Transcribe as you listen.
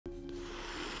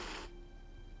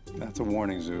That's a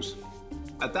warning, Zeus.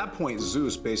 At that point,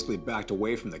 Zeus basically backed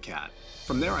away from the cat.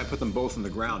 From there, I put them both on the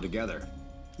ground together.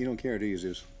 You don't care, do you,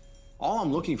 Zeus? All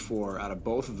I'm looking for out of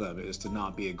both of them is to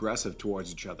not be aggressive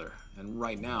towards each other. And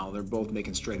right now, they're both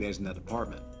making straight A's in that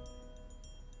department.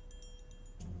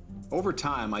 Over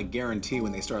time, I guarantee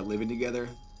when they start living together,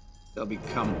 they'll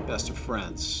become best of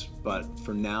friends. But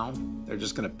for now, they're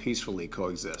just gonna peacefully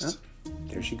coexist. Huh?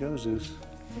 There she goes, Zeus.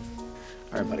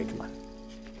 All right, buddy, come on.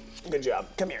 Good job.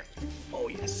 Come here. Oh,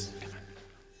 yes.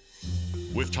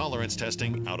 With tolerance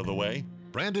testing out of the way,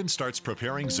 Brandon starts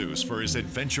preparing Zeus for his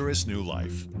adventurous new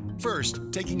life. First,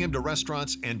 taking him to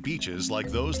restaurants and beaches like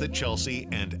those that Chelsea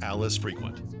and Alice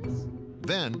frequent.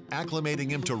 Then, acclimating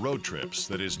him to road trips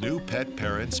that his new pet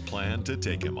parents plan to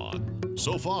take him on.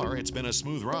 So far, it's been a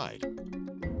smooth ride.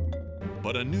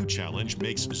 But a new challenge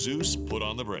makes Zeus put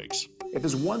on the brakes. If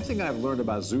there's one thing I've learned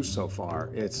about Zeus so far,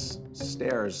 it's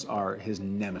stairs are his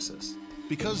nemesis.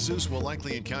 Because Zeus will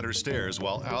likely encounter stairs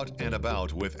while out and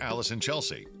about with Alice and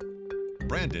Chelsea,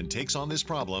 Brandon takes on this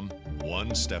problem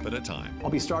one step at a time. I'll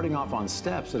be starting off on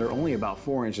steps that are only about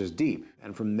 4 inches deep,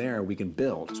 and from there we can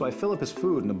build. So I fill up his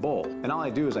food in a bowl, and all I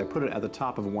do is I put it at the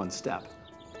top of one step.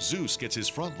 Zeus gets his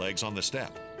front legs on the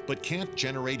step, but can't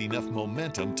generate enough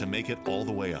momentum to make it all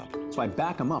the way up. So I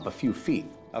back him up a few feet.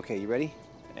 Okay, you ready?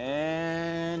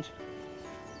 And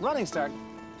running start.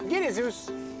 Get it, Zeus.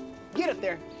 Get it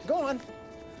there. Go on.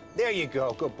 There you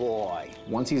go. Good boy.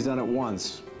 Once he's done it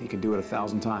once, he can do it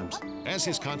 1,000 times. As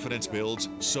his confidence builds,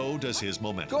 so does his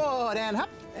momentum. Good, and hop,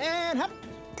 and hop.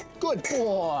 Good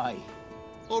boy.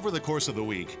 Over the course of the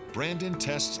week, Brandon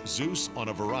tests Zeus on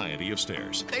a variety of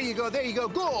stairs. There you go, there you go.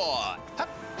 Good. Hop,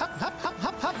 hop, hop, hop,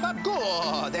 hop, hop, hop.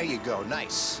 Good. There you go.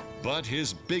 Nice. But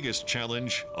his biggest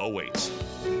challenge awaits.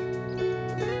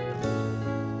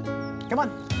 Come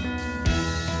on.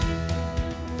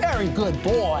 Very good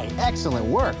boy. Excellent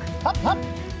work. Hop, hop.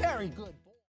 Very good.